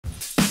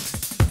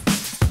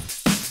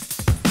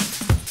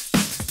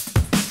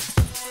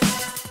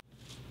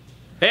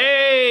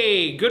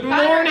Hey, good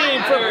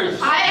morning.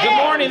 Good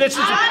morning. This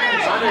is.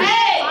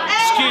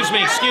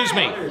 Excuse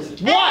me.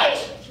 What?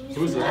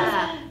 Who's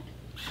that?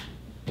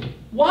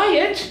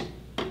 Wyatt?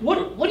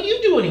 What are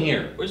you doing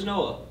here? Where's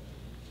Noah?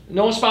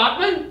 Noah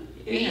Spotman?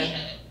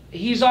 Yeah.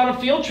 He's on a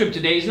field trip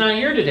today. He's not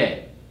here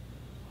today.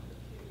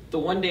 The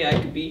one day I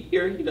could be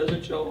here, he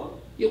doesn't show up.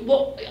 Yeah,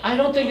 well, I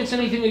don't think it's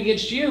anything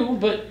against you,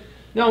 but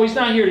no, he's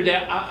not here today.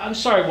 I'm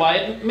sorry,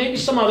 Wyatt. Maybe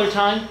some other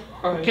time.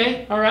 All right.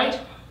 Okay? All right?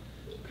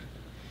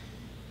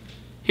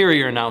 Here are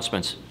your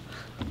announcements.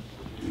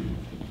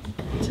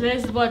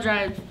 Today's the blood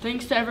drive.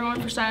 Thanks to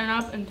everyone for signing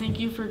up, and thank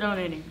you for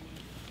donating.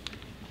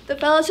 The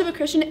Fellowship of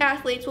Christian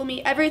Athletes will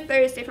meet every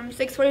Thursday from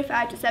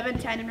 6:45 to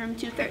 7:10 in room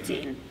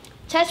 213.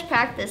 Chess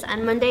practice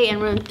on Monday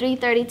in room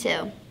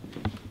 332.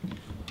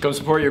 Come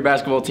support your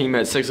basketball team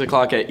at 6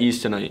 o'clock at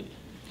East tonight.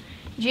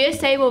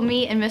 GSA will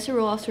meet in Mr.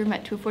 Roloff's room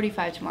at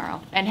 2:45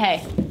 tomorrow. And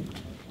hey,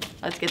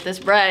 let's get this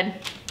bread.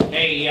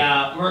 Hey,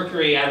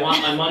 Mercury, I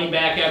want my money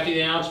back after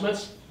the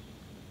announcements.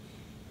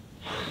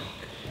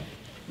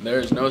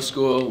 There's no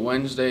school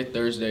Wednesday,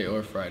 Thursday,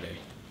 or Friday.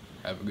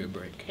 Have a good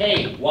break.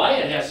 Hey,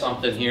 Wyatt has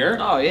something here.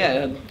 Oh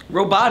yeah,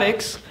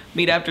 robotics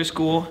meet after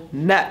school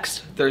next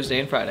Thursday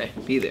and Friday.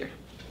 Be there.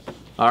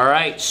 All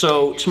right,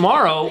 so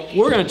tomorrow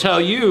we're going to tell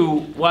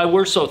you why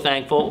we're so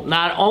thankful,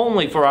 not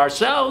only for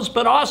ourselves,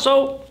 but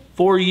also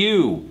for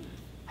you.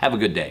 Have a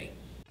good day.